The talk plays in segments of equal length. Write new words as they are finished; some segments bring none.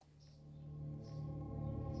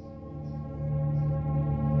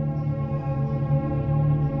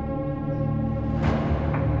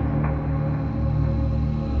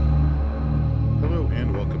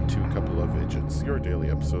Universe, your daily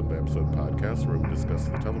episode by episode podcast where we discuss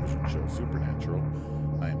the television show Supernatural.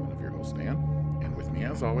 I am one of your hosts, Dan, and with me,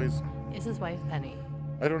 as always, is his wife, Penny.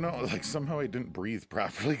 I don't know, like somehow I didn't breathe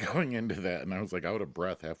properly going into that, and I was like out of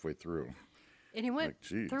breath halfway through. And he went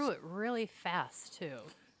Like, through it really fast, too.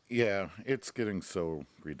 Yeah, it's getting so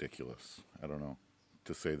ridiculous. I don't know,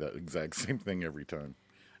 to say that exact same thing every time.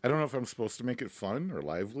 I don't know if I'm supposed to make it fun or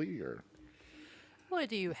lively or... Well,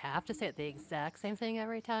 do you have to say it the exact same thing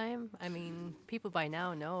every time? I mean, people by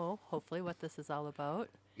now know, hopefully, what this is all about.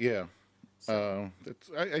 Yeah,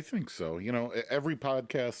 I think so. You know, every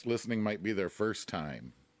podcast listening might be their first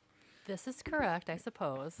time. This is correct, I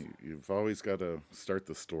suppose. You've always got to start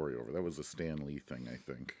the story over. That was a Stan Lee thing, I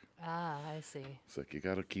think. Ah, I see. It's like you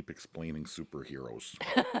got to keep explaining superheroes.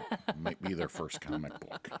 Might be their first comic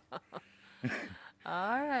book.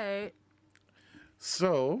 All right.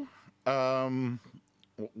 So,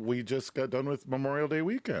 we just got done with Memorial Day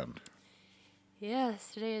weekend.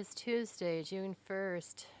 Yes, today is Tuesday, June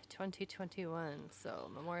 1st, 2021. So,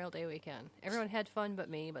 Memorial Day weekend. Everyone had fun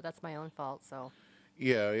but me, but that's my own fault, so.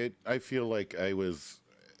 Yeah, I feel like I was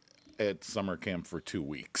at summer camp for 2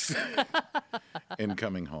 weeks and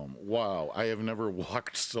coming home. Wow, I have never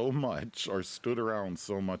walked so much or stood around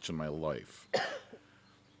so much in my life.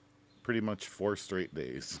 Pretty much 4 straight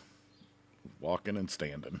days. Walking and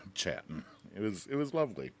standing, chatting. It was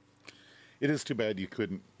lovely. It is too bad you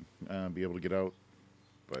couldn't be able to get out,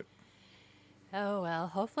 but... Oh, well,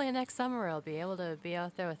 hopefully next summer I'll be able to be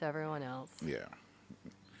out there with everyone else. Yeah.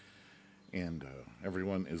 And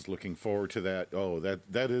everyone is looking forward to that. Oh,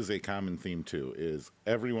 that is a common theme, too, is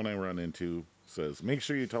everyone I run into says, make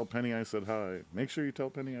sure you tell Penny I said hi. Make sure you tell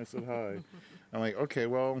Penny I said hi. I'm like, okay,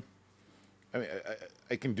 well, I mean,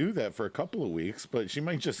 I can do that for a couple of weeks, but she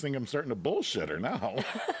might just think I'm starting to bullshit her now.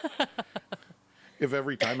 If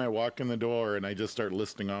every time I walk in the door and I just start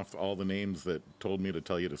listing off all the names that told me to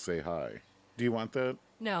tell you to say hi. Do you want that?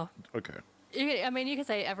 No. Okay. I mean, you can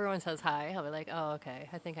say everyone says hi. I'll be like, oh, okay.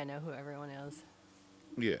 I think I know who everyone is.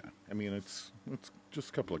 Yeah. I mean, it's just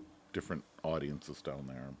a couple of different audiences down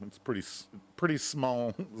there. It's pretty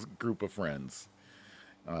small group of friends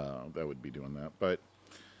that would be doing that. But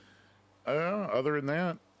other than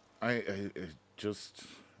that, I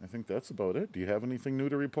think that's about it. Do you have anything new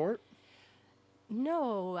to report?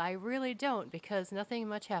 No, I really don't, because nothing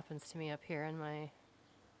much happens to me up here in my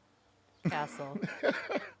castle.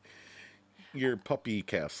 Your puppy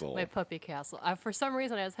castle. My puppy castle. For some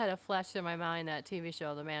reason, I just had a flash in my mind that TV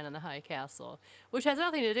show, The Man in the High Castle, which has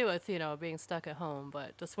nothing to do with, being stuck at home,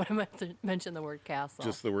 but just when I meant to mention the word castle.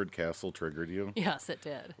 Just the word castle triggered you? Yes, it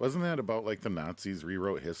did. Wasn't that about like the Nazis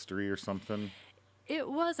rewrote history or something? It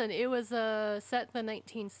wasn't. It was set in the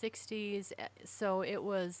 1960s, so it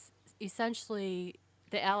was essentially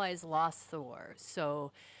the Allies lost the war.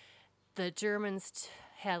 So the Germans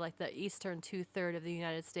had like the eastern 2/3 of the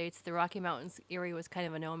United States. The Rocky Mountains area was kind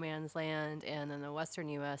of a no man's land, and then the western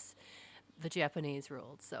U.S., the Japanese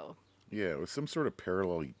ruled. So yeah, it was some sort of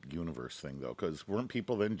parallel universe thing though, because weren't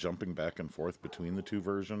people then jumping back and forth between the two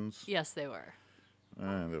versions? yes, they were.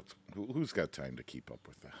 Who's got time to keep up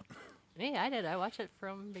with that? Me, I did. I watched it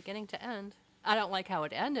from beginning to end. I don't like how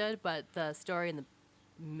it ended, but the story in the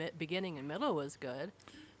beginning and middle was good.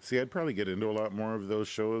 See, I'd probably get into a lot more of those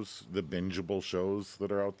shows, the bingeable shows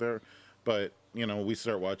that are out there. But, we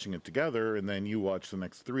start watching it together, and then you watch the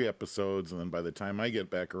next 3 episodes, and then by the time I get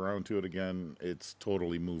back around to it again, it's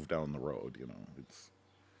totally moved down the road, It's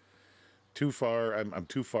too far. I'm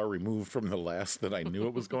too far removed from the last that I knew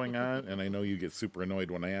it was going on, and I know you get super annoyed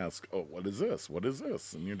when I ask, oh, what is this? What is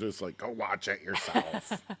this? And you're just like, go watch it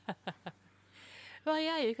yourself. Well,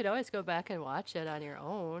 yeah, you could always go back and watch it on your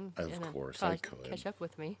own. Of and then course, I could. Catch up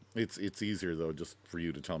with me. It's easier, though, just for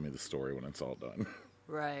you to tell me the story when it's all done.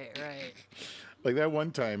 Right. Like that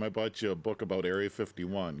one time I bought you a book about Area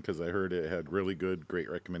 51 because I heard it had really great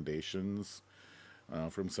recommendations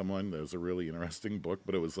from someone. That was a really interesting book,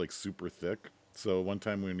 but it was like super thick. So one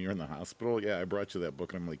time when you're in the hospital, I brought you that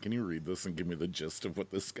book, and I'm like, can you read this and give me the gist of what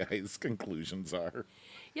this guy's conclusions are?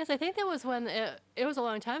 Yes, I think that was when it was a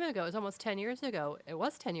long time ago. It was almost 10 years ago. It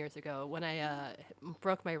was 10 years ago when I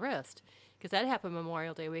broke my wrist, because that happened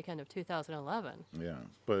Memorial Day weekend of 2011. Yeah,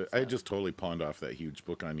 but I just totally pawned off that huge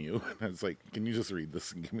book on you. I was like, can you just read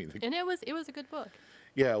this and give me the... And it was a good book.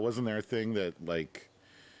 Yeah, wasn't there a thing that, like,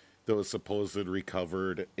 those supposed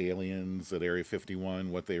recovered aliens at Area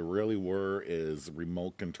 51, what they really were is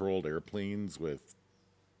remote-controlled airplanes with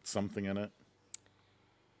something in it?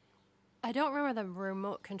 I don't remember the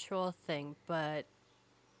remote control thing, but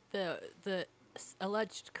the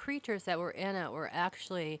alleged creatures that were in it were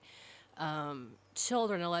actually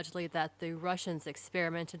children allegedly that the Russians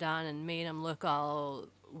experimented on and made them look all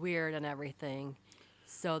weird and everything.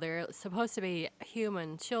 So they're supposed to be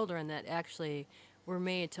human children that actually were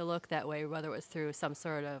made to look that way, whether it was through some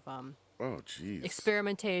sort of Oh, jeez.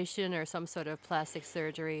 experimentation or some sort of plastic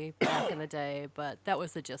surgery back in the day. But that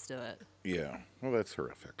was the gist of it. Yeah. Well, that's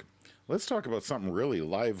horrific. Let's talk about something really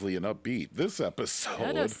lively and upbeat. This That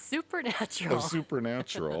episode is supernatural. of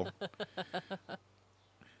Supernatural.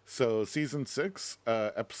 So, season 6,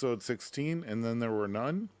 episode 16, and then there were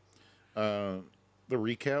none. The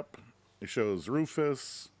recap, it shows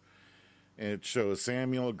Rufus. It shows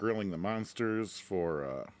Samuel grilling the monsters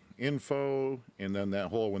for info, and then that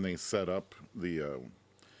whole when they set up the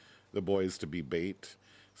boys to be bait.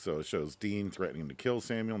 So it shows Dean threatening to kill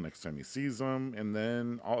Samuel next time he sees him, and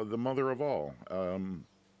then the mother of all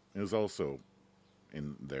is also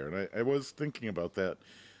in there. And I was thinking about that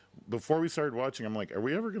before we started watching. I'm like, are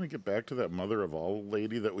we ever going to get back to that mother of all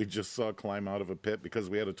lady that we just saw climb out of a pit? Because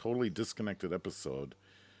we had a totally disconnected episode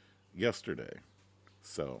yesterday.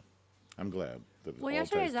 So I'm glad that it Well, all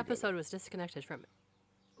yesterday's ties together. episode was disconnected from,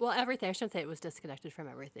 well, everything. I shouldn't say it was disconnected from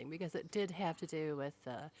everything because it did have to do with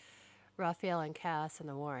Raphael and Cass and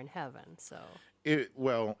the war in heaven. So It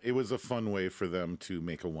was a fun way for them to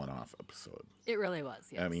make a one-off episode. it really was.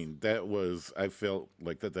 Yes. I mean, I felt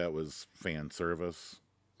like that was fan service.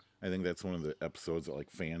 I think that's one of the episodes that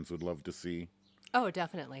like fans would love to see. Oh,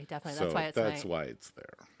 definitely, definitely. So That's why it's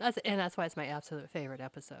there. that's why it's my absolute favorite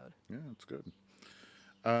episode. Yeah, it's good.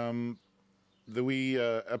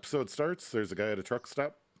 The episode starts. There's a guy at a truck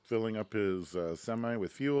stop filling up his semi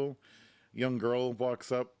with fuel. Young girl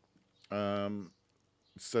walks up,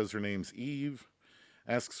 says her name's Eve,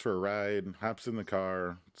 asks for a ride, hops in the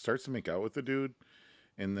car, starts to make out with the dude,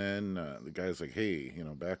 and then the guy's like, "Hey,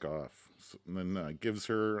 back off." And then gives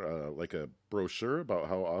her like a brochure about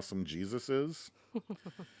how awesome Jesus is.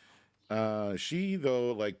 She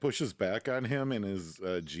though like pushes back on him and his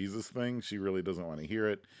Jesus thing. She really doesn't want to hear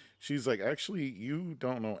it. She's like, actually, you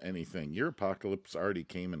don't know anything. Your apocalypse already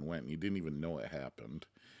came and went. And you didn't even know it happened.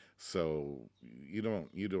 So you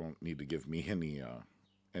don't need to give me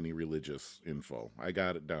any religious info. I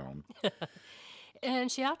got it down.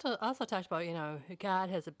 And she also talked about,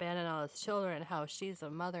 God has abandoned all his children and how she's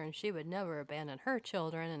a mother and she would never abandon her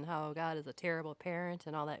children and how God is a terrible parent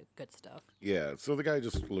and all that good stuff. Yeah. So the guy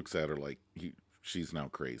just looks at her like she's now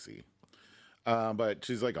crazy. But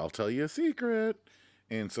she's like, "I'll tell you a secret."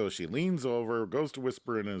 And so she leans over, goes to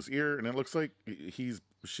whisper in his ear, and it looks like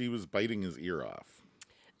she was biting his ear off.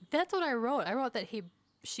 That's what I wrote. I wrote that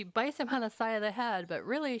she bites him on the side of the head, but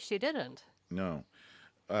really she didn't. No.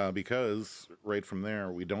 Because right from there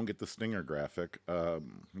we don't get the stinger graphic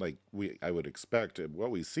like I would expect.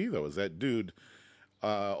 What we see though is that dude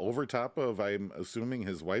over top of, I'm assuming,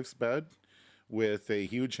 his wife's bed with a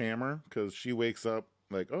huge hammer, because she wakes up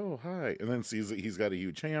like, "Oh, hi," and then sees that he's got a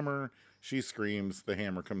huge hammer. She screams, the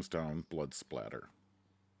hammer comes down, blood splatter.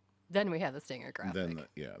 Then we have the stinger graphic. Then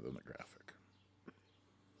the graphic.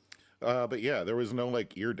 But yeah, there was no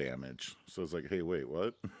like ear damage, so it's like, hey, wait,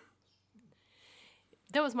 what?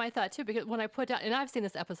 That was my thought too, because when I put down, and I've seen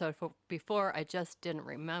this episode before, I just didn't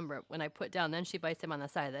remember it. When I put down, then she bites him on the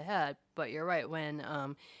side of the head. But you're right, when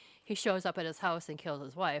he shows up at his house and kills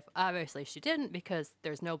his wife, obviously she didn't, because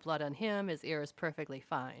there's no blood on him. His ear is perfectly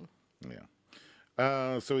fine.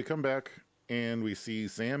 Yeah. So we come back and we see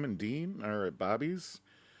Sam and Dean are at Bobby's.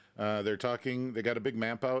 They're talking. They got a big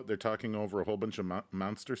map out. They're talking over a whole bunch of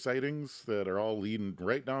monster sightings that are all leading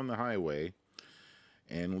right down the highway,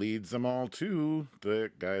 and leads them all to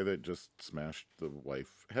the guy that just smashed the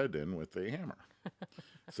wife head in with a hammer.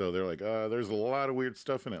 So they're like, there's a lot of weird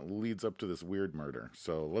stuff, and it leads up to this weird murder.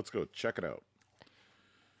 So let's go check it out.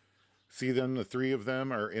 See, then the three of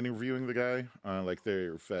them are interviewing the guy, like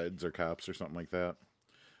they're feds or cops or something like that.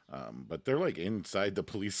 But they're like inside the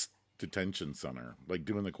police detention center, like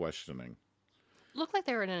doing the questioning. Looked like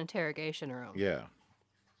they were in an interrogation room. Yeah.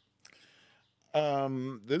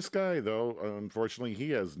 This guy, though, unfortunately,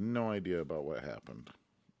 he has no idea about what happened.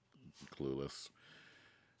 Clueless.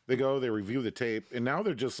 They review the tape, and now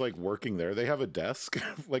they're just like working there. They have a desk,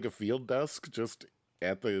 like a field desk, just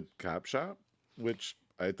at the cop shop, which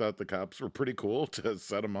I thought the cops were pretty cool to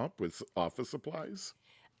set them up with office supplies.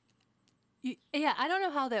 Yeah, I don't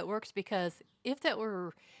know how that works, because if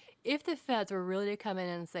the feds were really to come in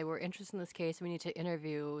and say, we're interested in this case, we need to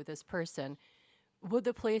interview this person, would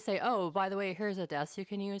the police say, "Oh, by the way, here's a desk you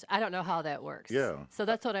can use"? I don't know how that works. Yeah. So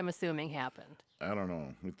that's what I'm assuming happened. I don't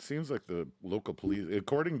know. It seems like the local police,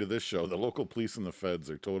 according to this show, the local police and the feds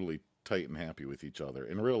are totally tight and happy with each other.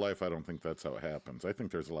 In real life, I don't think that's how it happens. I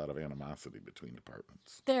think there's a lot of animosity between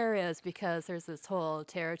departments. There is, because there's this whole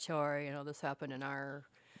territory, this happened in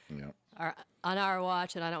Yeah. on our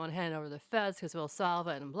watch, and I don't want to hand it over to the feds because we'll solve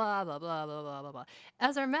it, and blah, blah, blah, blah, blah, blah, blah.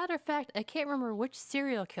 As a matter of fact, I can't remember which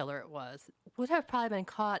serial killer it was. Would have probably been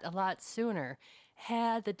caught a lot sooner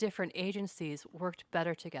had the different agencies worked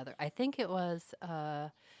better together. I think it was,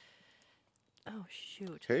 oh,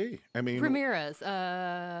 shoot. Hey, I mean, Ramirez,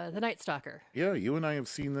 the Night Stalker. yeah, you and I have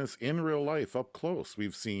seen this in real life up close.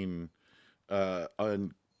 We've seen a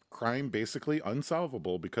crime basically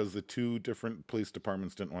unsolvable because the two different police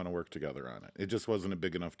departments didn't want to work together on it. It just wasn't a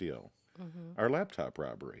big enough deal. Our laptop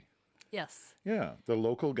robbery. Yes. Yeah, the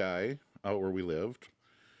local guy out where we lived,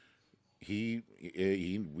 he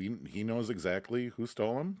knows exactly who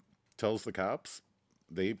stole them. Tells the cops,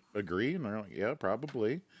 they agree, and they're like, yeah,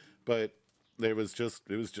 probably. But it was just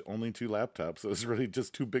only two laptops. It was really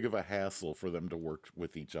just too big of a hassle for them to work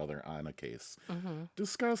with each other on a case.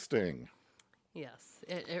 Disgusting. Yes,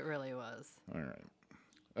 it really was. All right,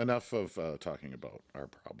 enough of talking about our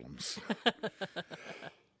problems.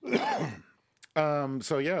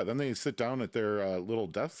 So yeah, then they sit down at their little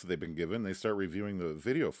desks they've been given. They start reviewing the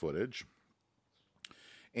video footage.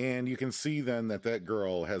 And you can see then that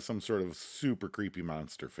girl has some sort of super creepy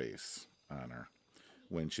monster face on her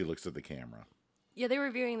when she looks at the camera. Yeah, they were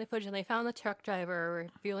reviewing the footage, and they found the truck driver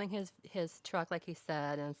reviewing his truck, like he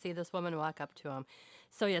said, and see this woman walk up to him.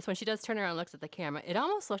 So yes, when she does turn around and looks at the camera, it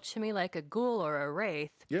almost looked to me like a ghoul or a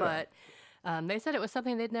wraith. Yeah. But they said it was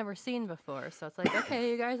something they'd never seen before. So it's like, okay,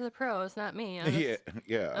 you guys are the pros, not me. I'm just,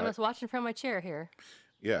 Yeah. I'm just watching from my chair here.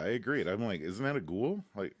 Yeah, I agreed. I'm like, isn't that a ghoul?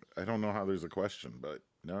 Like, I don't know how there's a question, but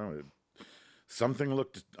no, something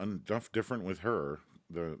looked enough different with her.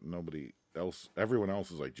 Everyone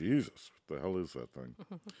else is like, Jesus, what the hell is that thing?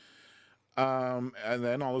 And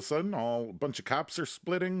then all of a sudden, a bunch of cops are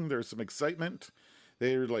splitting. There's some excitement.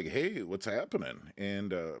 They're like, hey, what's happening?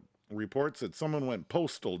 And reports that someone went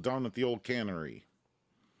postal down at the old cannery.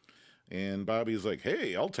 And Bobby's like,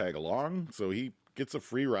 hey, I'll tag along. So he gets a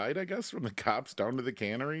free ride, I guess, from the cops down to the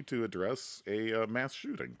cannery to address a mass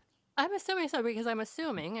shooting. I'm assuming so, because I'm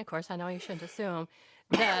assuming, of course, I know you shouldn't assume,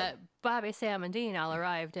 that Bobby, Sam, and Dean all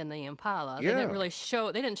arrived in the Impala. They Yeah.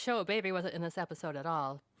 didn't show Baby wasn't in this episode at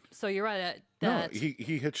all. So you're right No, that. he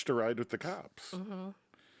hitched a ride with the cops.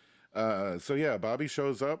 So yeah, Bobby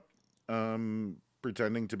shows up,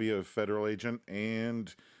 pretending to be a federal agent,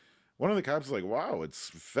 and one of the cops is like, wow, it's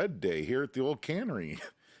Fed Day here at the old cannery.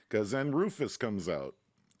 Because then Rufus comes out,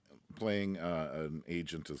 playing an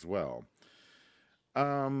agent as well.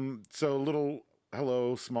 So a little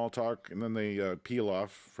hello, small talk, and then they peel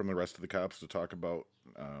off from the rest of the cops to talk about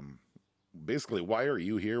basically, why are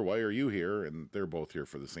you here? Why are you here? And they're both here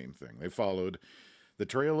for the same thing. They followed the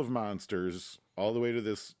trail of monsters all the way to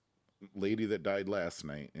this lady that died last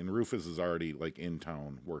night, and Rufus is already like in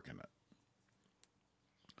town working it.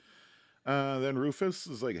 Then Rufus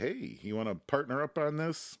is like, hey, you want to partner up on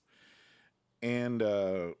this? And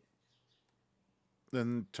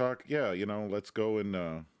then talk, yeah, let's go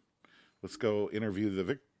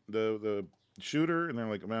interview the shooter. And they're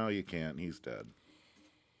like, well, you can't, he's dead.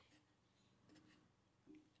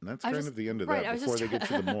 And that's kind of the end of that before they get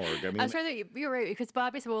to the morgue. I mean, I was trying to think, you're right, because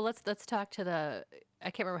Bobby said, well, let's talk to I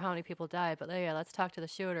can't remember how many people died, but yeah, let's talk to the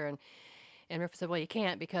shooter. And Rufus said, well, you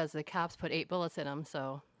can't because the cops put 8 bullets in him,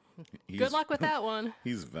 so good luck with that one.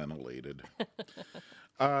 He's ventilated.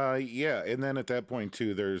 Yeah, and then at that point,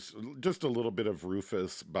 too, there's just a little bit of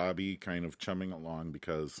Rufus, Bobby kind of chumming along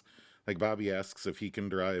because, like, Bobby asks if he can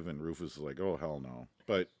drive, and Rufus is like, oh, hell no.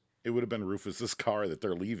 But it would have been Rufus's car that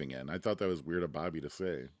they're leaving in. I thought that was weird of Bobby to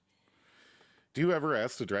say. Do you ever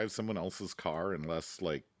ask to drive someone else's car unless,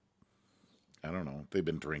 like, I don't know, they've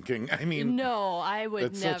been drinking? I mean, no, I would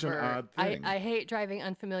that's never. such an odd thing. I hate driving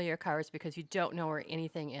unfamiliar cars because you don't know where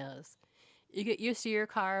anything is. You get used to your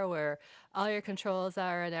car where all your controls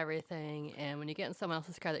are and everything, and when you get in someone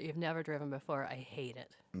else's car that you've never driven before, I hate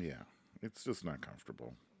it. Yeah, it's just not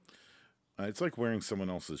comfortable. It's like wearing someone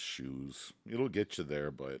else's shoes. It'll get you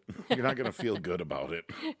there, but you're not going to feel good about it.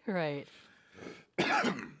 Right.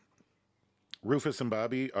 Rufus and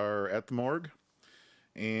Bobby are at the morgue,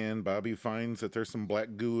 and Bobby finds that there's some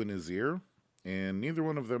black goo in his ear, and neither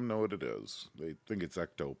one of them know what it is. They think it's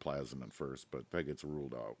ectoplasm at first, but that gets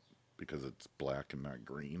ruled out because it's black and not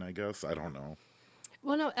green, I guess. I don't know.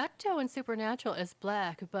 Well, no, Ecto in Supernatural is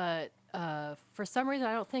black, but for some reason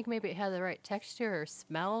I don't think maybe it had the right texture or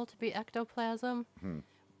smell to be ectoplasm.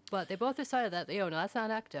 But they both decided that, no, that's not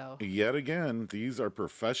Ecto. Yet again, these are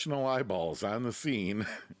professional eyeballs on the scene.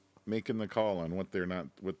 making the call on what they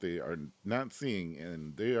are not seeing,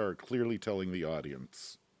 and they are clearly telling the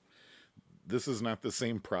audience, this is not the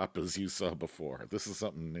same prop as you saw before. This is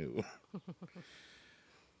something new.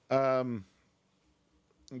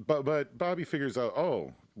 But Bobby figures out,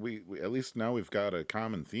 oh, we at least now we've got a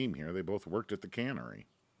common theme here. They both worked at the cannery.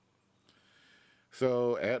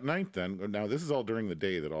 So at night, then, now this is all during the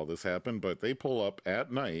day that all this happened, but they pull up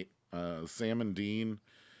at night. Sam and Dean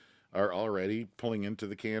are already pulling into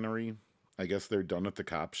the cannery. I guess they're done at the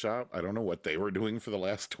cop shop. I don't know what they were doing for the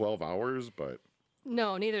last 12 hours, but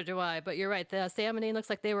No, neither do I. But you're right. The Sam and Dean looks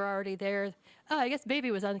like they were already there. I guess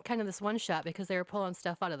Baby was on kind of this one shot because they were pulling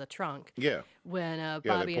stuff out of the trunk yeah. when They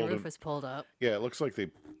Bobby and pulled in. Rufus pulled up. Yeah, it looks like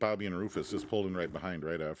Bobby and Rufus just pulled in right behind,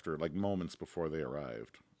 right after, like moments before they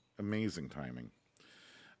arrived. Amazing timing.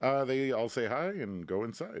 They all say hi and go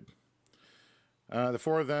inside. The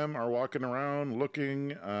four of them are walking around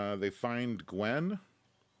looking. They find Gwen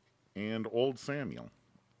and old Samuel.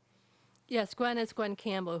 Yes, Gwen is Gwen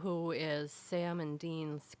Campbell, who is Sam and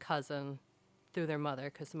Dean's cousin through their mother,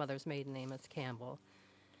 because the mother's maiden name is Campbell.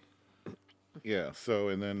 Yeah, so,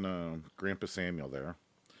 and then Grandpa Samuel there.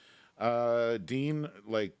 Dean,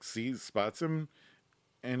 like, spots him,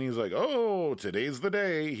 and he's like, oh, today's the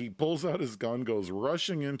day. He pulls out his gun, goes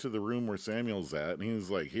rushing into the room where Samuel's at, and he's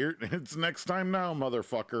like, here, it's next time now,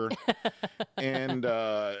 motherfucker. And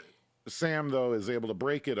Sam, though, is able to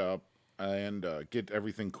break it up and get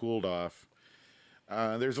everything cooled off.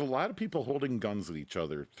 There's a lot of people holding guns at each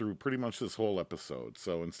other through pretty much this whole episode.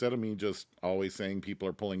 So instead of me just always saying people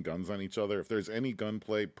are pulling guns on each other, if there's any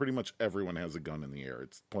gunplay, pretty much everyone has a gun in the air.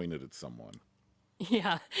 It's pointed at someone.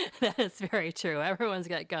 Yeah, that is very true. Everyone's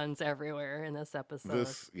got guns everywhere in this episode.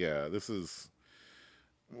 This is,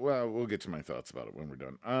 well, we'll get to my thoughts about it when we're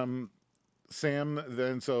done. Sam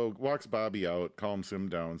then walks Bobby out, calms him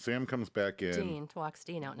down. Sam comes back in. Dean walks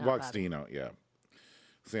Dean out, not Walks Bobby. Dean out, yeah.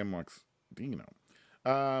 Sam walks Dean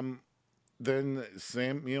out. Then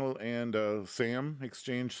Samuel and Sam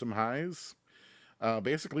exchange some highs.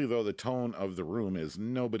 Basically, though, the tone of the room is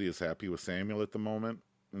nobody is happy with Samuel at the moment,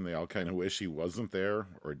 and they all kind of wish he wasn't there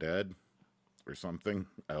or dead or something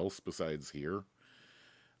else besides here.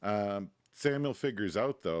 Samuel figures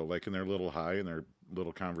out, though, like in their little high, in their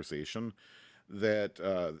little conversation, that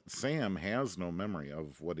Sam has no memory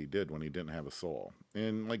of what he did when he didn't have a soul.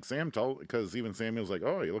 And like Sam because even Samuel's like,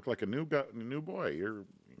 oh, you look like a new boy. You're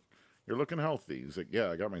looking healthy. He's like, yeah,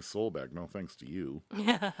 I got my soul back. No thanks to you.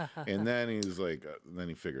 And then he's like, then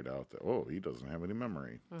he figured out that, oh, he doesn't have any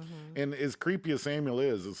memory. Mm-hmm. And as creepy as Samuel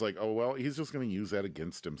is, it's like, oh, well, he's just going to use that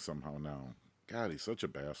against him somehow now. God, he's such a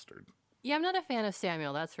bastard. Yeah, I'm not a fan of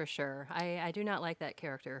Samuel, that's for sure. I do not like that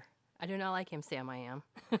character. I do not like him, Sam, I am.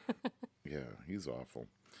 Yeah, he's awful.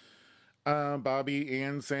 Bobby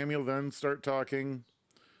and Samuel then start talking.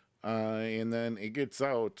 And then it gets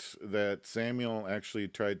out that Samuel actually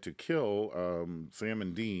tried to kill Sam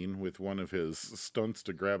and Dean with one of his stunts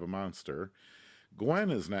to grab a monster.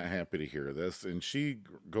 Gwen is not happy to hear this, and she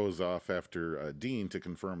goes off after Dean to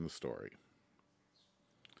confirm the story.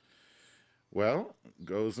 Well,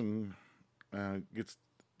 goes and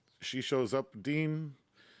she shows up, Dean.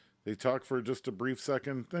 They talk for just a brief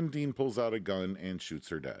second, then Dean pulls out a gun and shoots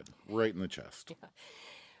her dead, right in the chest. Yeah.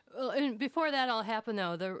 Well, and before that all happened,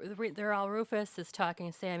 though, they're all Rufus is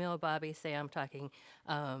talking, Samuel, Bobby, Sam talking.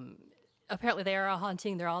 Apparently, they are all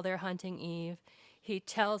hunting. They're all there hunting Eve. He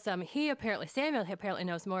tells them Samuel apparently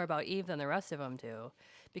knows more about Eve than the rest of them do,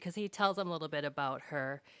 because he tells them a little bit about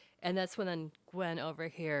her, and that's when then Gwen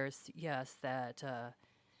overhears, yes, that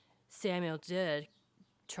Samuel did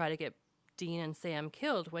try to get Dean and Sam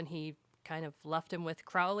killed when he kind of left him with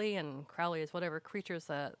Crowley, and Crowley is whatever creatures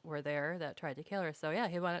that were there that tried to kill her. So yeah,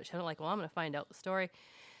 he went out like, well, I'm going to find out the story.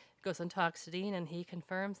 Goes and talks to Dean, and he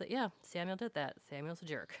confirms that, yeah, Samuel did that. Samuel's a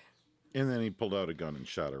jerk. And then he pulled out a gun and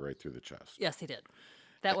shot her right through the chest. Yes, he did.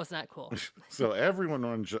 That was not cool. So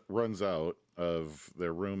everyone runs out of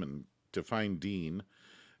their room and to find Dean.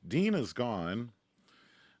 Dean is gone.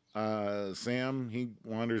 Sam, he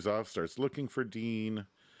wanders off, starts looking for Dean.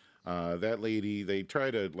 That lady, they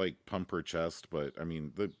try to like pump her chest, but I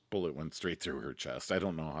mean, the bullet went straight through her chest. I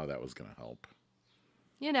don't know how that was going to help.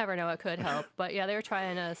 You never know, it could help. But yeah, they were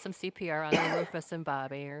trying some CPR on Rufus and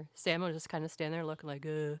Bobby, or Sam was just kind of standing there looking like,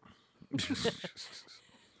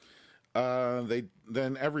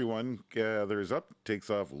 Then everyone gathers up,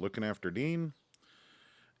 takes off looking after Dean,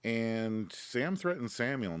 and Sam threatens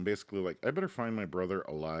Samuel and basically like, I better find my brother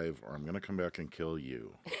alive or I'm going to come back and kill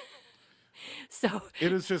you. So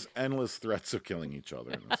it is just endless threats of killing each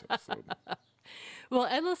other in this episode. Well,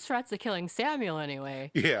 endless threats of killing Samuel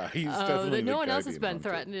anyway. Yeah, he's definitely That the no one guy else has being been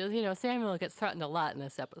hunted. threatened. You know, Samuel gets threatened a lot in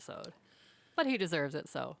this episode, but he deserves it.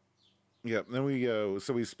 So Yeah, then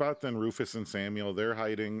we spot then Rufus and Samuel. They're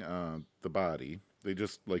hiding the body. They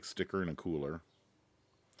just like stick her in a cooler,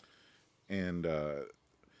 and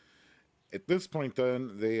at this point,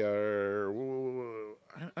 then they are.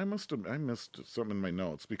 I missed something in my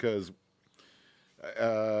notes because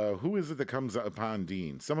who is it that comes upon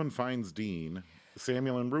Dean? Someone finds Dean,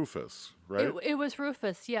 Samuel, and Rufus, right? it was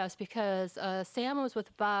Rufus, yes, because Sam was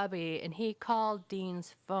with Bobby and he called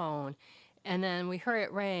Dean's phone, and then we heard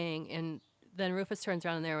it ring, and then Rufus turns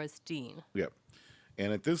around and there was Dean. Yep.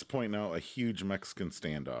 And at this point now, a huge Mexican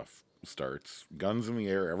standoff starts. Guns in the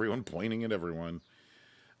air, everyone pointing at everyone.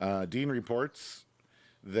 Dean reports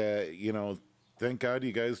that, thank God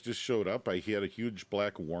you guys just showed up. He had a huge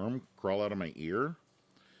black worm crawl out of my ear.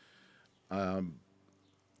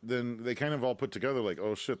 Then they kind of all put together like,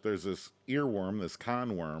 oh shit, there's this earworm, this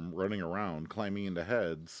con worm running around, climbing into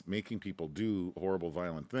heads, making people do horrible,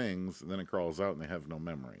 violent things. And then it crawls out and they have no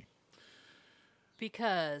memory.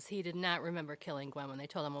 Because he did not remember killing Gwen when they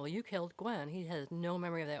told him, well, you killed Gwen. He has no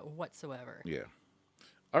memory of that whatsoever. Yeah.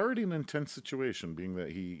 Already an intense situation, being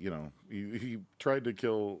that he tried to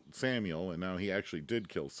kill Samuel and now he actually did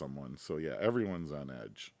kill someone. So yeah, everyone's on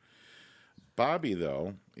edge. Bobby,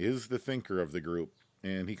 though, is the thinker of the group,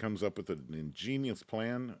 and he comes up with an ingenious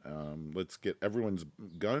plan. Let's get everyone's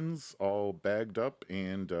guns all bagged up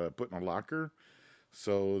and put in a locker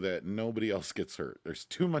so that nobody else gets hurt. There's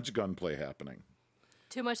too much gunplay happening.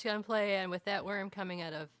 Too much gunplay, and with that worm coming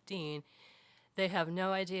out of Dean, they have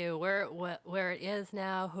no idea where it is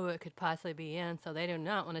now, who it could possibly be in, so they do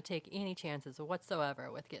not want to take any chances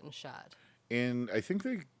whatsoever with getting shot. And I think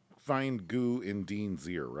they find goo in Dean's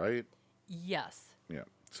ear, right? Yes. Yeah.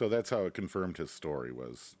 So that's how it confirmed his story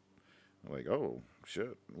was like, oh,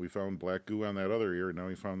 shit, we found black goo on that other ear, and now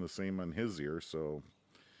we found the same on his ear, so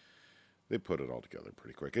they put it all together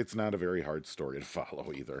pretty quick. It's not a very hard story to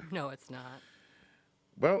follow either. No, it's not.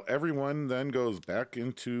 Well, everyone then goes back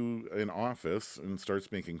into an office and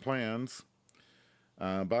starts making plans.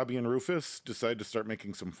 Bobby and Rufus decide to start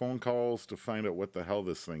making some phone calls to find out what the hell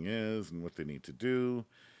this thing is and what they need to do.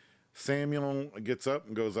 Samuel gets up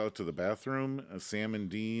and goes out to the bathroom. Sam and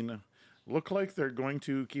Dean look like they're going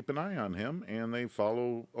to keep an eye on him, and they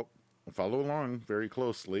follow along very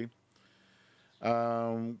closely.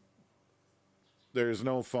 There's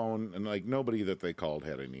no phone, and like nobody that they called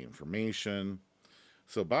had any information.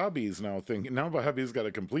 So Bobby's now thinking, now Bobby's got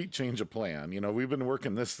a complete change of plan. We've been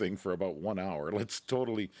working this thing for about 1 hour. Let's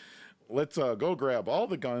go grab all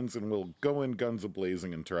the guns and we'll go in guns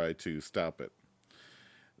a-blazing and try to stop it.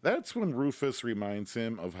 That's when Rufus reminds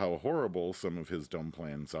him of how horrible some of his dumb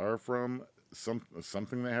plans are from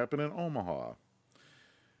something that happened in Omaha.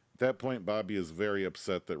 At that point, Bobby is very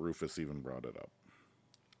upset that Rufus even brought it up.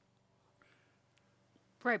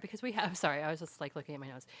 Right, because sorry, I was just like looking at my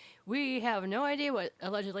notes. We have no idea what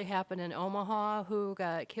allegedly happened in Omaha, who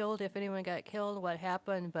got killed, if anyone got killed, what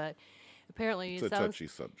happened, but apparently It's a touchy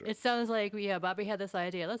subject. It sounds like, yeah, Bobby had this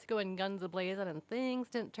idea. Let's go in guns a-blazing, and things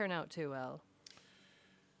didn't turn out too well.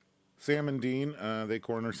 Sam and Dean, they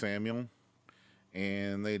corner Samuel,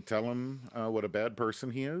 and they tell him what a bad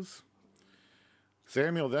person he is.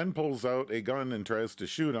 Samuel then pulls out a gun and tries to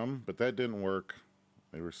shoot him, but that didn't work.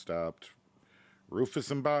 They were stopped.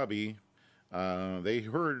 Rufus and Bobby, they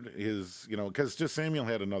heard his, because just Samuel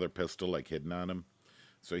had another pistol like hidden on him.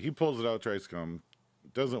 So he pulls it out, tries to come,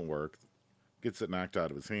 doesn't work, gets it knocked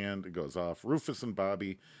out of his hand, it goes off. Rufus and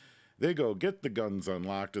Bobby, they go get the guns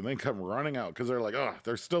unlocked and they come running out because they're like, oh,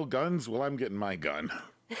 there's still guns? Well, I'm getting my gun.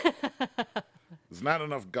 There's not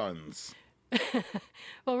enough guns.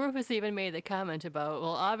 Well, Rufus even made the comment about,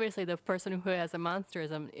 well, obviously the person who has a monster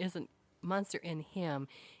in him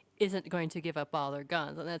isn't going to give up all their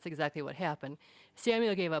guns, and that's exactly what happened.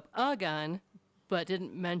 Samuel gave up a gun, but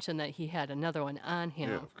didn't mention that he had another one on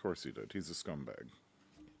him. Yeah, of course he did. He's a scumbag.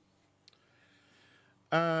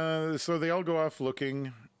 So they all go off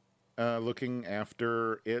looking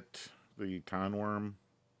after it, the conworm,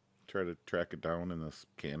 try to track it down in this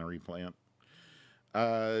cannery plant.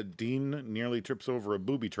 Dean nearly trips over a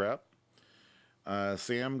booby trap.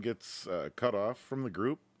 Sam gets cut off from the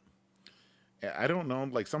group. I don't know,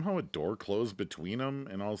 like somehow a door closed between them,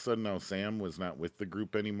 and all of a sudden now Sam was not with the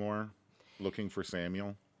group anymore, looking for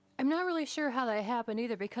Samuel. I'm not really sure how that happened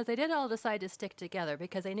either, because they did all decide to stick together,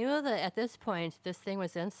 because they knew that at this point this thing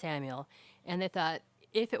was in Samuel, and they thought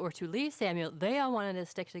if it were to leave Samuel, they all wanted to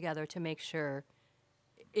stick together to make sure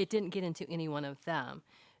it didn't get into any one of them.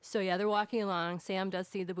 So yeah, they're walking along. Sam does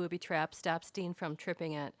see the booby trap, stops Dean from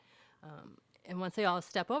tripping it. And once they all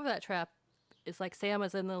step over that trap, it's like Sam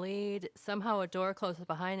is in the lead. Somehow a door closes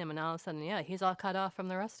behind him, and all of a sudden, yeah, he's all cut off from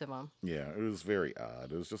the rest of them. Yeah, it was very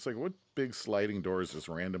odd. It was just like, what big sliding doors just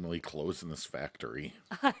randomly close in this factory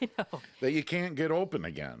I know. that you can't get open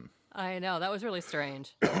again? I know. That was really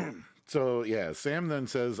strange. So, yeah, Sam then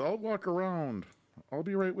says, I'll walk around. I'll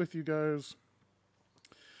be right with you guys.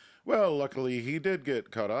 Well, luckily, he did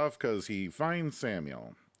get cut off because he finds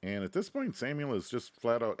Samuel. And at this point, Samuel is just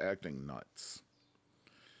flat out acting nuts.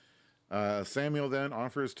 Samuel then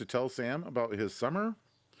offers to tell Sam about his summer.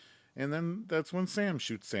 And then that's when Sam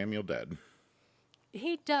shoots Samuel dead.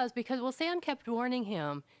 He does because, well, Sam kept warning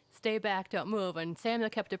him, stay back, don't move, and Samuel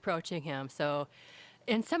kept approaching him. So,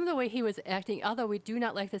 in some of the way he was acting, although we do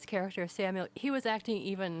not like this character, Samuel, he was acting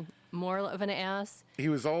even more of an ass. He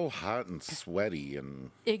was all hot and sweaty and...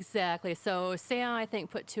 Exactly. So, Sam, I think,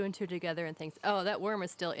 put two and two together and thinks, oh, that worm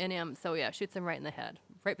is still in him. So, yeah, shoots him right in the head,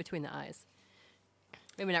 right between the eyes.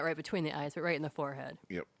 Maybe not right between the eyes, but right in the forehead.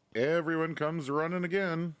 Yep. Everyone comes running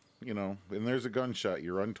again, and there's a gunshot.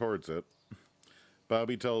 You run towards it.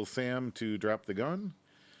 Bobby tells Sam to drop the gun.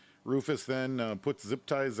 Rufus then puts zip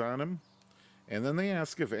ties on him. And then they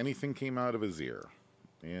ask if anything came out of his ear.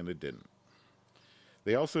 And it didn't.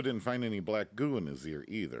 They also didn't find any black goo in his ear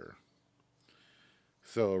either.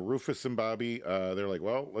 So Rufus and Bobby, they're like,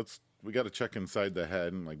 well, we got to check inside the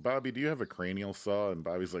head. And like, Bobby, do you have a cranial saw? And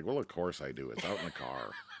Bobby's like, well, of course I do. It's out in the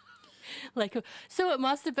car. So it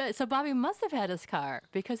must have been, so Bobby must have had his car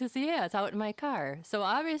because it's out in my car. So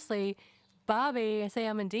obviously, Bobby,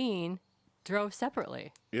 Sam, and Dean drove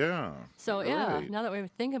separately. Yeah. So yeah, right. now that we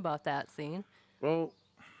think about that scene. Well,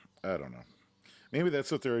 I don't know. Maybe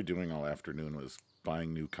that's what they were doing all afternoon was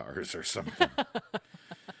buying new cars or something.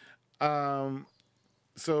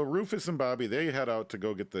 So Rufus and Bobby, they head out to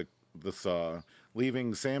go get the saw,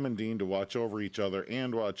 leaving Sam and Dean to watch over each other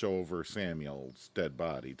and watch over Samuel's dead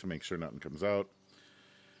body to make sure nothing comes out.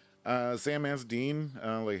 Sam asks Dean,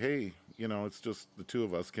 hey, it's just the two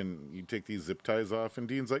of us. Can you take these zip ties off? And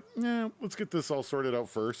Dean's like, yeah, let's get this all sorted out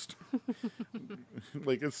first.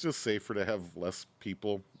 Like, it's just safer to have less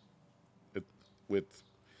people with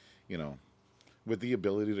the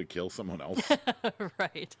ability to kill someone else.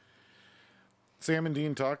 Right. Sam and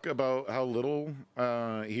Dean talk about how little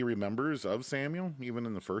he remembers of Samuel, even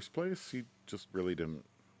in the first place. He just really didn't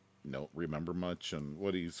remember much, and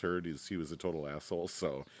what he's heard is he was a total asshole.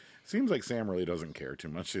 So it seems like Sam really doesn't care too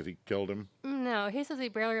much that he killed him. No, he says he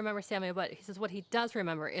barely remembers Samuel, but he says what he does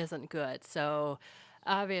remember isn't good. So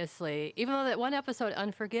obviously, even though that one episode,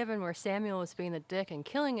 Unforgiven, where Samuel was being the dick and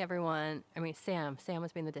killing everyone, Sam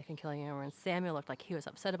was being the dick and killing everyone, Samuel looked like he was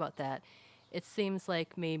upset about that. It seems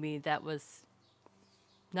like maybe that was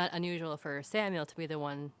not unusual for Samuel to be the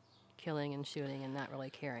one killing and shooting and not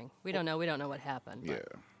really caring. We don't know what happened. Yeah.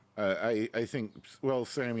 I think,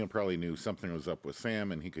 Samuel probably knew something was up with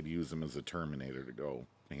Sam, and he could use him as a Terminator to go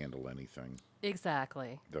handle anything.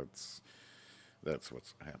 Exactly. That's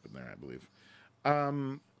what's happened there, I believe.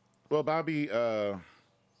 Bobby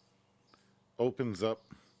opens up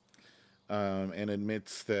and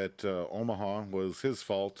admits that Omaha was his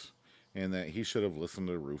fault and that he should have listened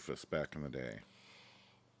to Rufus back in the day.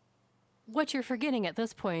 What you're forgetting at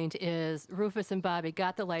this point is Rufus and Bobby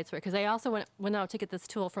got the lights working because they also went out to get this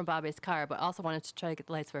tool from Bobby's car, but also wanted to try to get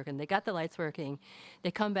the lights working. They got the lights working.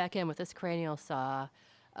 They come back in with this cranial saw.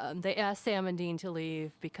 They ask Sam and Dean to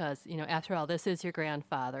leave because, after all, this is your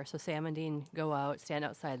grandfather. So Sam and Dean go out, stand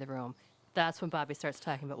outside the room. That's when Bobby starts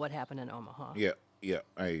talking about what happened in Omaha. Yeah.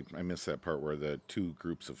 I missed that part where the two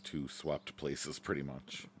groups of two swapped places pretty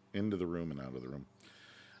much. Into the room and out of the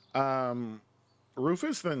room.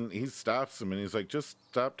 Rufus, then he stops him and he's like, just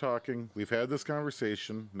stop talking. We've had this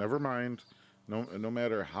conversation. Never mind. No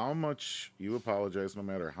matter how much you apologize, no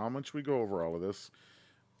matter how much we go over all of this,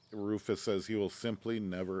 Rufus says he will simply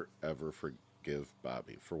never, ever forgive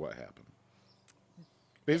Bobby for what happened.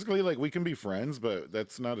 Basically, we can be friends, but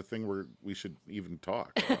that's not a thing we should even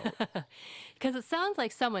talk about. Because it sounds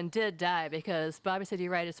like someone did die because Bobby said,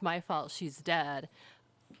 you're right, it's my fault, she's dead.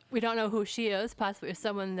 We don't know who she is. Possibly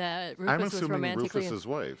someone that Rufus was romantically. I'm assuming Rufus's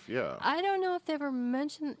wife. Yeah. I don't know if they ever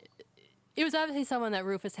mentioned. It was obviously someone that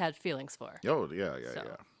Rufus had feelings for. Oh yeah.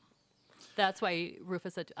 That's why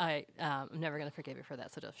Rufus said, "I'm never going to forgive you for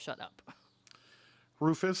that. So just shut up."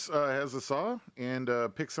 Rufus has a saw and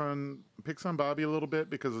picks on Bobby a little bit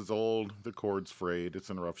because it's old. The cord's frayed. It's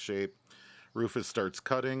in rough shape. Rufus starts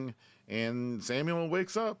cutting, and Samuel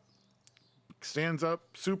wakes up. Stands up,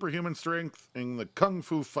 superhuman strength, and the kung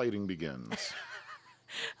fu fighting begins.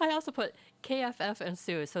 I also put KFF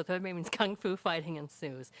ensues, so that means kung fu fighting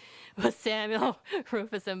ensues. With Samuel,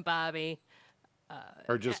 Rufus, and Bobby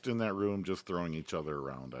Or just in that room, just throwing each other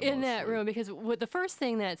around. in that room, because the first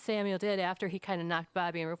thing that Samuel did after he kind of knocked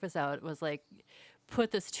Bobby and Rufus out was like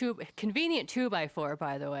put this convenient 2x4,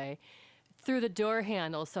 by the way, through the door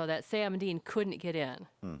handle so that Sam and Dean couldn't get in.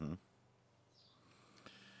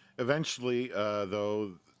 Eventually,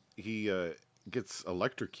 though, he gets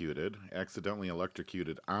electrocuted, accidentally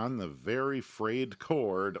electrocuted on the very frayed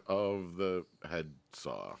cord of the head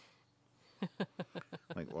saw.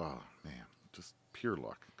 Like, wow, man, just pure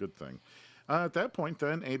luck. Good thing. At that point,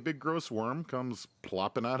 then, a big gross worm comes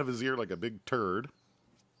plopping out of his ear like a big turd.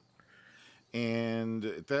 And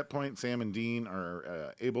at that point, Sam and Dean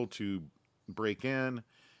are able to break in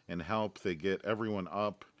and help. They get everyone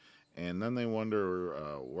up, and then they wonder,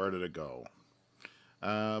 where did it go?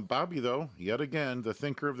 Bobby, though, yet again, the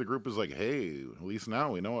thinker of the group, is like, hey, at least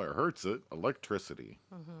now we know it hurts it. Electricity.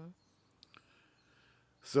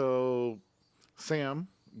 So Sam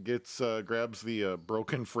grabs the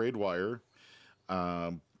broken frayed wire,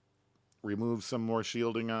 removes some more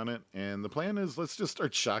shielding on it, and the plan is let's just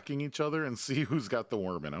start shocking each other and see who's got the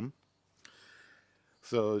worm in him.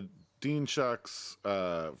 So Dean shocks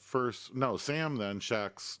Sam then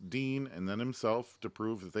shocks Dean and then himself to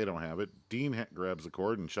prove that they don't have it. Dean grabs the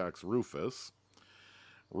cord and shocks Rufus.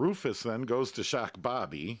 Rufus then goes to shock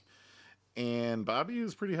Bobby, and Bobby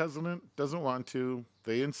is pretty hesitant, doesn't want to.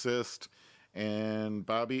 They insist, and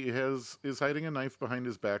Bobby is hiding a knife behind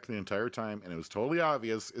his back the entire time, and it was totally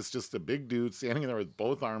obvious. It's just a big dude standing there with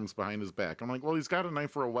both arms behind his back. I'm like, well, he's got a knife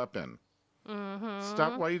for a weapon.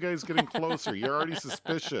 Stop. Why are you guys getting closer? You're already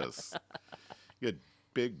suspicious. You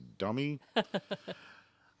big dummy.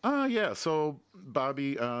 Yeah, so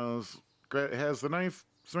Bobby has the knife,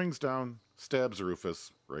 swings down, stabs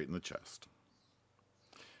Rufus right in the chest.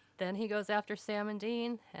 Then he goes after Sam and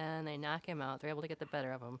Dean, and they knock him out. They're able to get the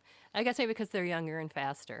better of him. I guess maybe because they're younger and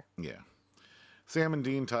faster. Yeah. Sam and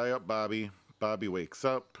Dean tie up Bobby. Bobby wakes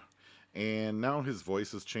up, and now his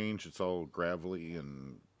voice has changed. It's all gravelly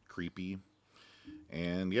and creepy.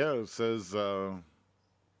 And yeah, it says that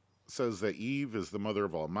Eve is the mother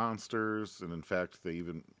of all monsters, and in fact,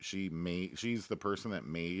 she's the person that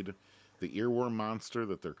made the earworm monster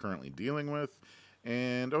that they're currently dealing with.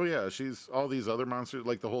 And oh yeah, she's all these other monsters.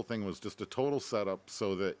 Like the whole thing was just a total setup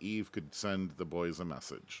so that Eve could send the boys a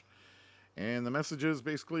message. And the message is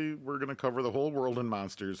basically, we're going to cover the whole world in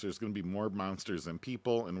monsters. There's going to be more monsters than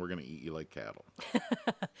people, and we're going to eat you like cattle.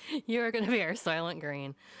 You are going to be our Silent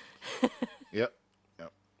Green. Yep.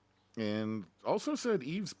 And also said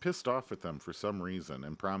Eve's pissed off at them for some reason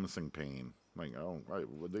and promising pain. Like, oh,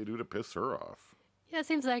 what'd they do to piss her off? Yeah, it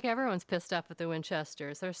seems like everyone's pissed off at the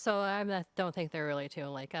Winchesters. Don't think they're really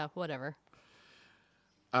too whatever.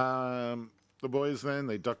 The boys then,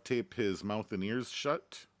 they duct tape his mouth and ears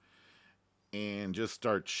shut and just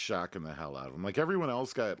start shocking the hell out of him. Like everyone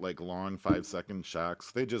else got like long 5-second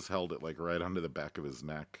shocks. They just held it like right onto the back of his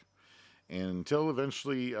neck. And until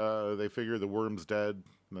eventually they figure the worm's dead,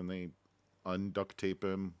 then they unduct tape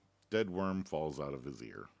him. Dead worm falls out of his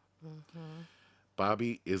ear.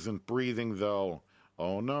 Bobby isn't breathing though.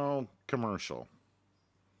 Oh no, commercial.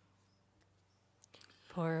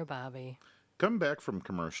 Poor Bobby. Come back from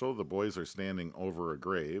commercial, the boys are standing over a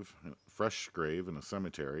grave, a fresh grave in a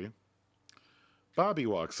cemetery. Bobby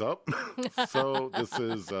walks up. So this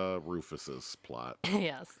is Rufus's plot.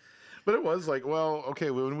 Yes. But it was like, well, okay,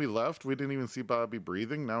 when we left, we didn't even see Bobby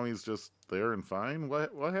breathing. Now he's just there and fine.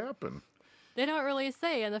 What happened? They don't really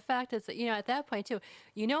say, and the fact is that, at that point too,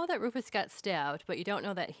 you know that Rufus got stabbed, but you don't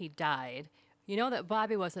know that he died. You know that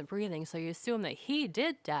Bobby wasn't breathing, so you assume that he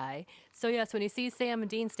did die. So yes, when you see Sam and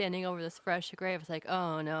Dean standing over this fresh grave, it's like,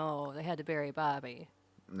 oh no, they had to bury Bobby.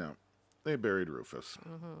 No, they buried Rufus.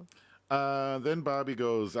 Then Bobby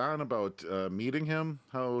goes on about meeting him,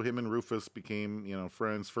 how him and Rufus became,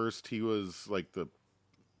 friends. First, he was like the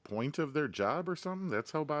point of their job or something.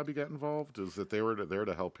 That's how Bobby got involved, is that they were there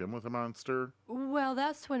to help him with a monster. Well,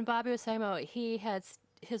 that's when Bobby was talking about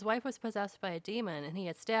his wife was possessed by a demon, and he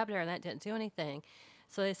had stabbed her, and that didn't do anything.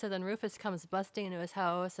 So they said then Rufus comes busting into his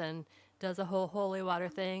house and does a whole holy water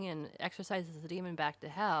thing and exorcises the demon back to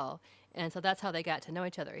hell. And so that's how they got to know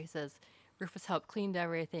each other. He says Rufus helped clean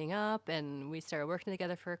everything up, and we started working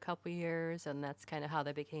together for a couple years, and that's kind of how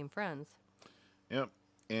they became friends. Yep.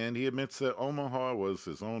 And he admits that Omaha was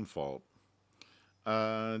his own fault.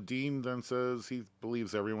 Dean then says he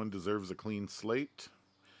believes everyone deserves a clean slate.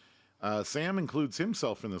 Sam includes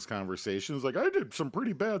himself in this conversation. He's like, I did some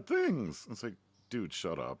pretty bad things. It's like, dude,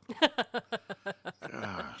 shut up.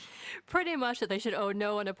 God. Pretty much that they should owe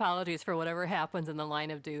no one apologies for whatever happens in the line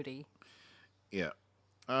of duty. Yeah.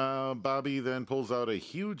 Bobby then pulls out a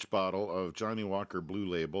huge bottle of Johnny Walker Blue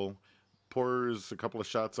Label, pours a couple of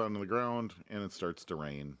shots onto the ground, and it starts to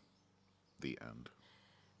rain. The end.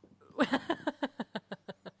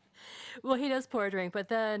 Well, he does pour a drink, but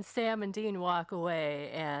then Sam and Dean walk away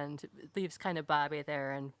and leaves kind of Bobby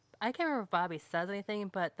there. And I can't remember if Bobby says anything,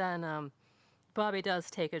 but then Bobby does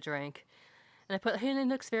take a drink. And he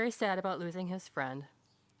looks very sad about losing his friend.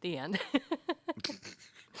 The end.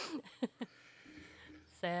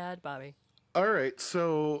 Sad Bobby. All right,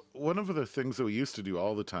 so one of the things that we used to do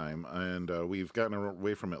all the time, and we've gotten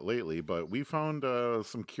away from it lately, but we found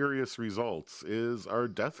some curious results, is our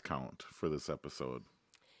death count for this episode.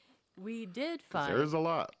 We did 'Cause find there's a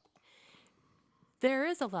lot. there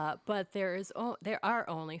is a lot, but there are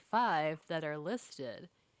only 5 that are listed.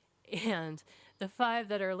 And the 5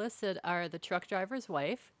 that are listed are the truck driver's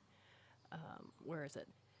wife. Where is it?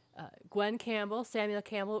 Gwen Campbell, Samuel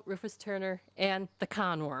Campbell, Rufus Turner, and the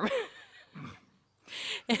con worm.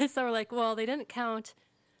 And so we're like, well, they didn't count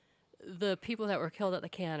the people that were killed at the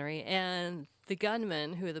cannery and the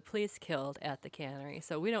gunman who the police killed at the cannery.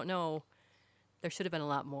 So we don't know. There should have been a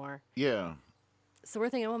lot more. Yeah, So we're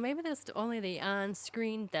thinking, well, maybe that's only the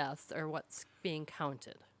on-screen deaths are what's being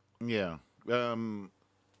counted. yeah.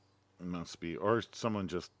 Must be, or someone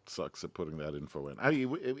just sucks at putting that info in.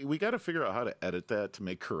 We got to figure out how to edit that to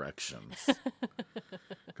make corrections.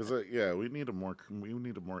 Because yeah, we need a more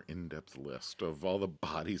in-depth list of all the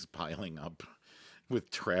bodies piling up with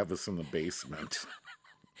Travis in the basement.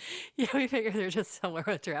 Yeah, we figure they're just somewhere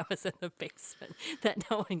with Travis in the basement that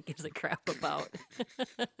no one gives a crap about.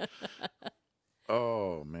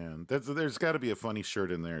 Oh man, there's got to be a funny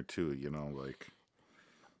shirt in there too. You know, like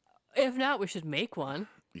If not, we should make one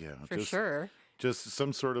yeah, for sure. Just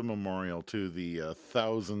some sort of memorial to the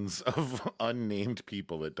thousands of unnamed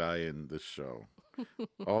people that die in this show.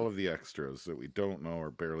 All of the extras that we don't know or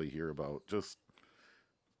barely hear about. Just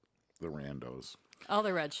the randos. All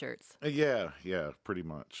the red shirts. Yeah, pretty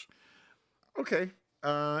much. Okay.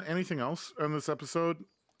 Anything else on this episode?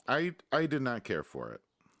 I did not care for it.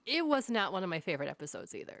 It was not one of my favorite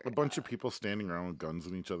episodes either. A bunch of people standing around with guns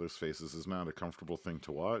in each other's faces is not a comfortable thing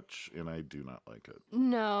to watch, and I do not like it.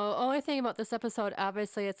 No, only thing about this episode,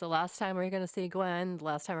 obviously, it's the last time we're going to see Gwen, the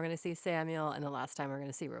last time we're going to see Samuel, and the last time we're going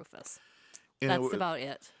to see Rufus. And That's about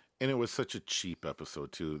it. And it was such a cheap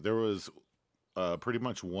episode too. There was pretty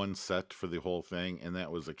much one set for the whole thing, and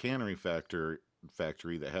that was a cannery factory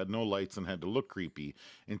that had no lights and had to look creepy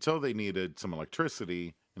until they needed some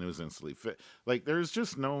electricity, and it was instantly fit. Like there's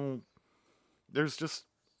just I don't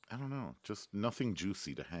know, just nothing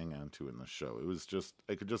juicy to hang on to in the show. It was just,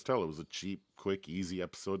 I could just tell it was a cheap, quick, easy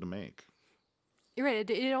episode to make. You're right.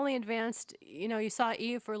 It only advanced, you saw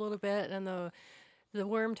Eve for a little bit and the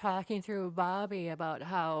worm talking through Bobby about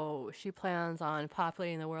how she plans on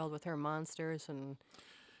populating the world with her monsters and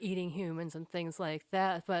eating humans and things like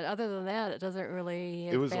that. But other than that, it doesn't really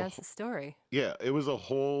advance the story. Yeah, it was a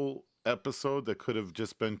whole episode that could have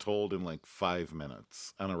just been told in like 5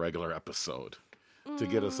 minutes on a regular episode to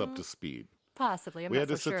get us up to speed. Possibly. We had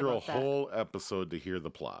to sit through a whole episode to hear the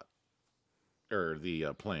plot or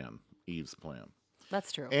the plan, Eve's plan.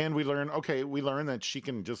 That's true. And we learn that she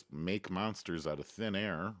can just make monsters out of thin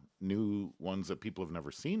air, new ones that people have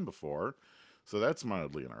never seen before. So that's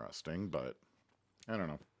mildly interesting, but I don't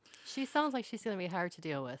know. She sounds like she's going to be hard to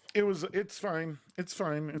deal with. It's fine. It's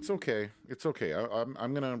fine. It's okay. It's okay.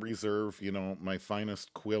 I'm going to reserve, my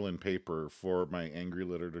finest quill and paper for my Angry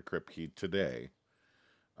Litter Decrypt today.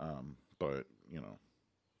 But,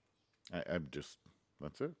 I'm just,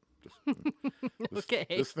 that's it. Okay.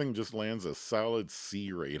 This thing just lands a solid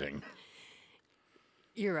C rating.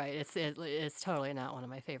 You're right. It's totally not one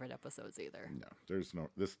of my favorite episodes either. No, there's no,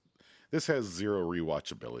 this has zero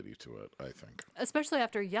rewatchability to it, I think. Especially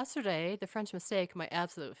after yesterday, The French Mistake, my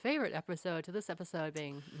absolute favorite episode, to this episode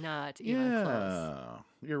being not even close.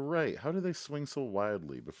 You're right. How do they swing so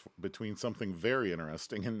wildly between something very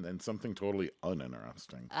interesting and something totally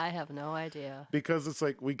uninteresting? I have no idea. Because it's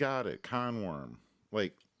like, we got it, con worm.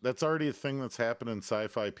 Like, that's already a thing that's happening in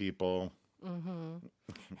sci-fi, people. Mm-hmm.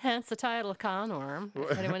 Hence the title Con Worm.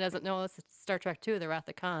 If anyone doesn't know, it's Star Trek II, The Wrath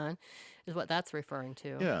of Khan, is what that's referring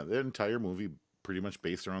to. Yeah, the entire movie pretty much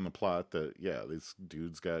based around the plot that, this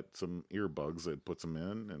dude's got some earbuds that puts them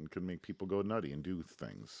in and can make people go nutty and do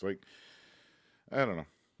things. Like, I don't know.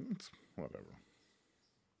 It's whatever.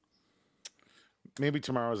 Maybe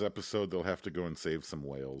tomorrow's episode they'll have to go and save some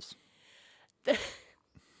whales.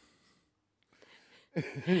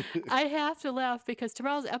 I have to laugh because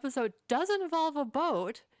tomorrow's episode doesn't involve a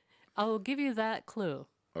boat. I will give you that clue.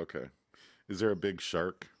 Okay. Is there a big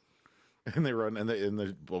shark? And they run, and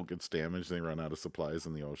the boat gets damaged, and they run out of supplies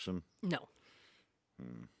in the ocean? No.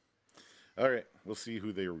 All right, we'll see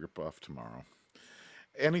who they rip off tomorrow.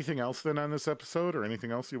 Anything else then on this episode, or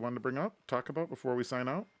anything else you wanted to bring up, talk about before we sign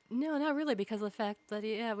out? No, not really, because of the fact that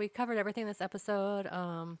we covered everything this episode.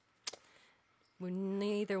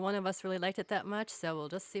 Neither one of us really liked it that much, so we'll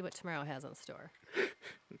just see what tomorrow has in store.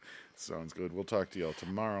 Sounds good. We'll talk to y'all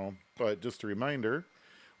tomorrow. But just a reminder,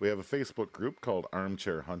 we have a Facebook group called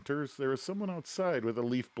Armchair Hunters. There is someone outside with a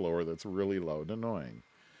leaf blower that's really loud and annoying.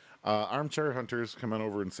 Armchair Hunters, come on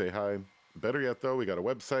over and say hi. Better yet, though, we got a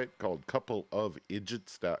website called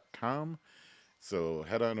coupleofidiots.com. So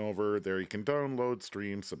head on over there. You can download,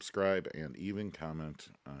 stream, subscribe, and even comment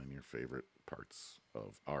on your favorite parts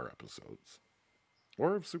of our episodes.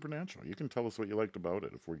 Or of Supernatural. You can tell us what you liked about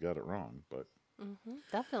it if we got it wrong. But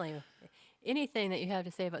Definitely. Anything that you have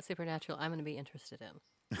to say about Supernatural, I'm going to be interested in.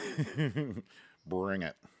 bring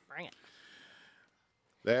it. Bring it.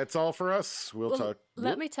 That's all for us. We'll talk.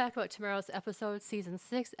 Let me talk about tomorrow's episode, Season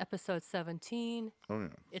 6, Episode 17. Oh, yeah.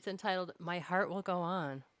 It's entitled, My Heart Will Go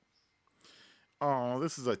On. Oh,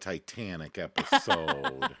 this is a Titanic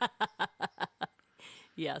episode.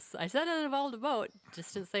 Yes, I said it involved a boat,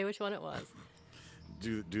 just didn't say which one it was.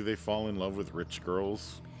 Do they fall in love with rich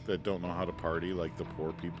girls that don't know how to party like the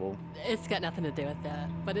poor people? It's got nothing to do with that,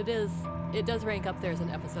 but it does rank up there as an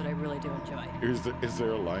episode I really do enjoy. Is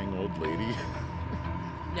there a lying old lady?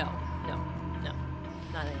 No,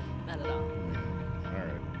 not at all. All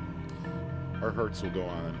right. Our hearts will go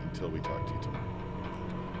on until we talk to you tomorrow.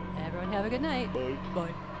 Everyone have a good night. Bye.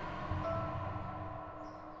 Bye.